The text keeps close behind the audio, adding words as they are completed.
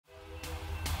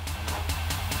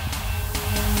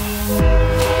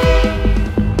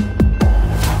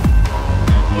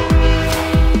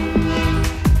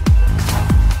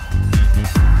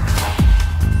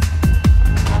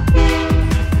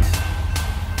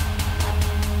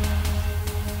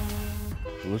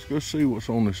Let's go see what's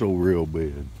on this old rail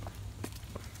bed.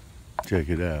 Check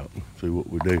it out, see what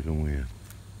we're dealing with.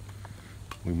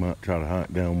 We might try to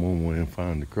hike down one way and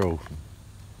find the crossing.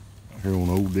 Here on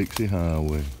Old Dixie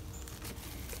Highway.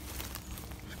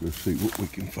 Let's go see what we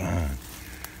can find.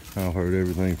 I've heard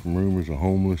everything from rumors of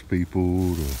homeless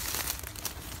people to...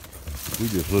 We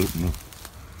just looking to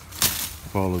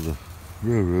follow the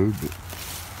railroad, but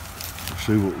we'll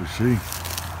see what we see.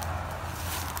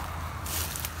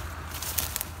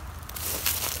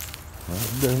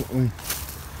 That's definitely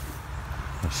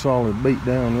a solid beat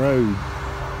down road.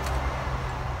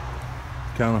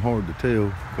 Kind of hard to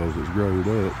tell because it's growed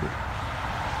up, but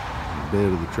the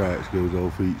bed of the tracks goes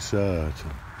off each side. So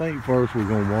I think first we're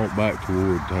gonna walk back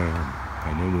toward town,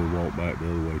 and then we'll walk back the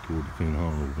other way toward the Finn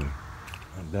Hollow way.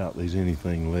 I doubt there's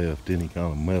anything left, any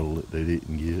kind of metal that they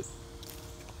didn't get.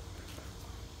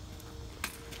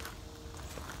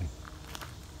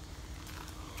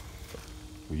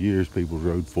 For years, people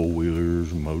rode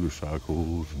four-wheelers and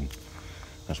motorcycles, and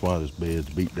that's why this bed's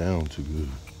beat down so good.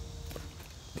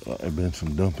 There's been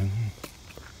some dumping.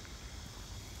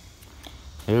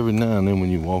 Every now and then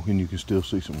when you're walking, you can still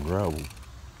see some gravel.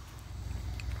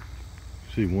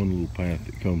 See one little path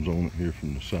that comes on it here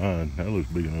from the side. That looks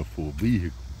big enough for a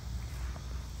vehicle.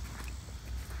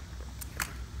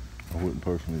 I wouldn't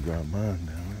personally drive mine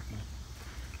down it.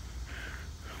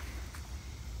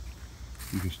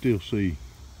 You can still see,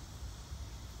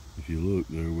 if you look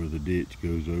there, where the ditch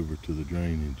goes over to the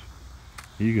drainage.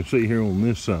 You can see here on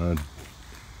this side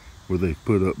where they've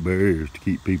put up barriers to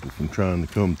keep people from trying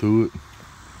to come through it.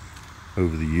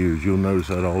 Over the years, you'll notice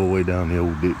that all the way down the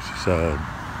Old Dixie side.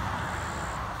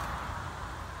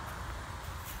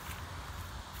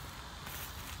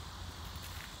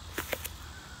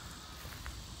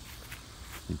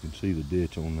 You can see the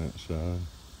ditch on that side.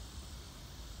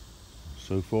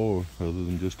 So far, other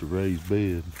than just a raised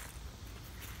bed,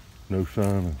 no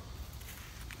sign of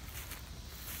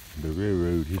the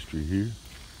railroad history here.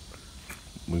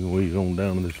 We're going to on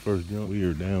down to this first jump. We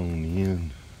are down on the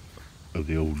end of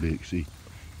the Old Dixie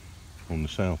on the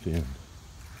south end.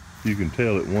 You can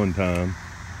tell at one time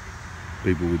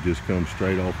people would just come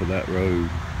straight off of that road,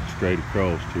 straight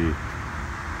across here.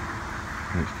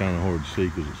 And it's kind of hard to see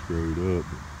because it's growed up.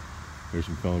 But there's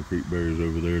some concrete barriers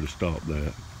over there to stop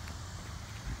that.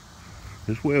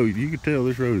 You can tell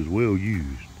this road is well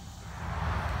used.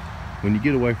 When you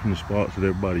get away from the spots that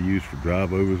everybody used for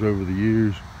drive-overs over the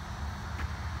years,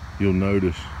 you'll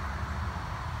notice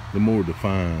the more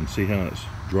defined. See how it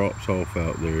drops off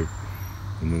out there,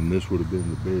 and then this would have been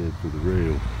the bed for the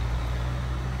rail.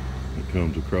 It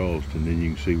comes across, and then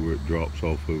you can see where it drops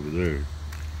off over there.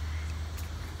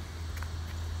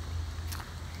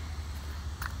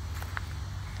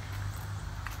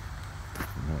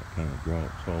 And that kind of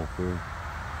drops off there.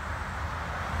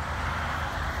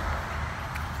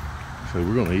 So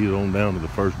we're going to ease on down to the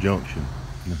first junction.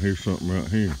 Now here's something right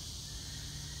here.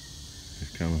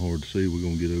 It's kind of hard to see. We're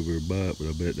going to get over a bite, but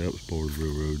I bet that was part of the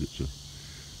railroad. It's a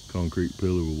concrete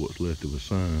pillar with what's left of a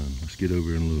sign. Let's get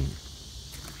over and look.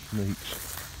 Snakes.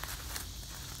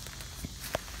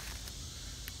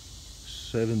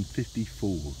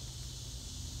 754.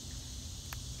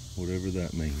 Whatever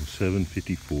that means.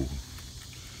 754.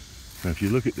 Now if you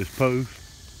look at this post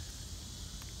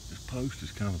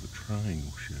is kind of a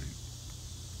triangle shape.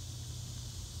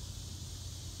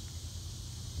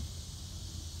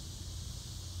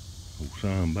 Old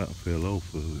sign about fell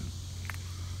off of it.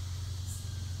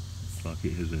 Looks like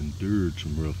it has endured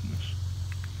some roughness.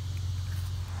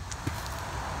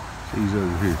 He's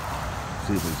over here.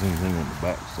 See if there's anything on the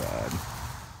back side.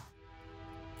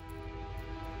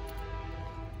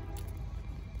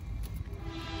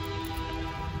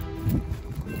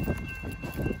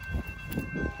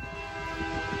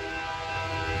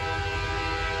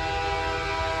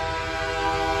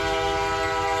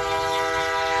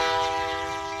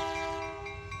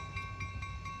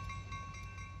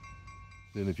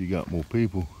 Then if you got more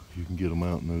people, you can get them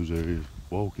out in those areas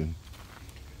walking,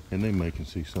 and they may can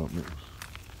see something that was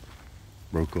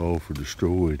broke off or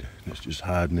destroyed that's just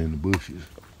hiding in the bushes.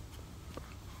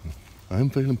 I'm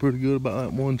feeling pretty good about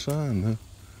that one sign though.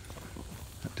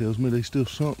 That tells me there's still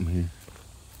something here,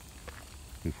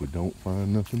 if we don't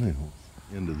find nothing else.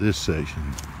 Into this section,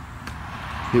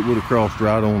 it would have crossed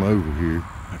right on over here.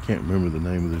 I can't remember the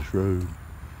name of this road.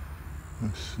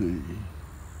 Let's see.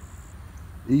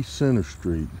 East Center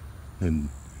Street, and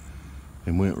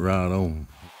went right on.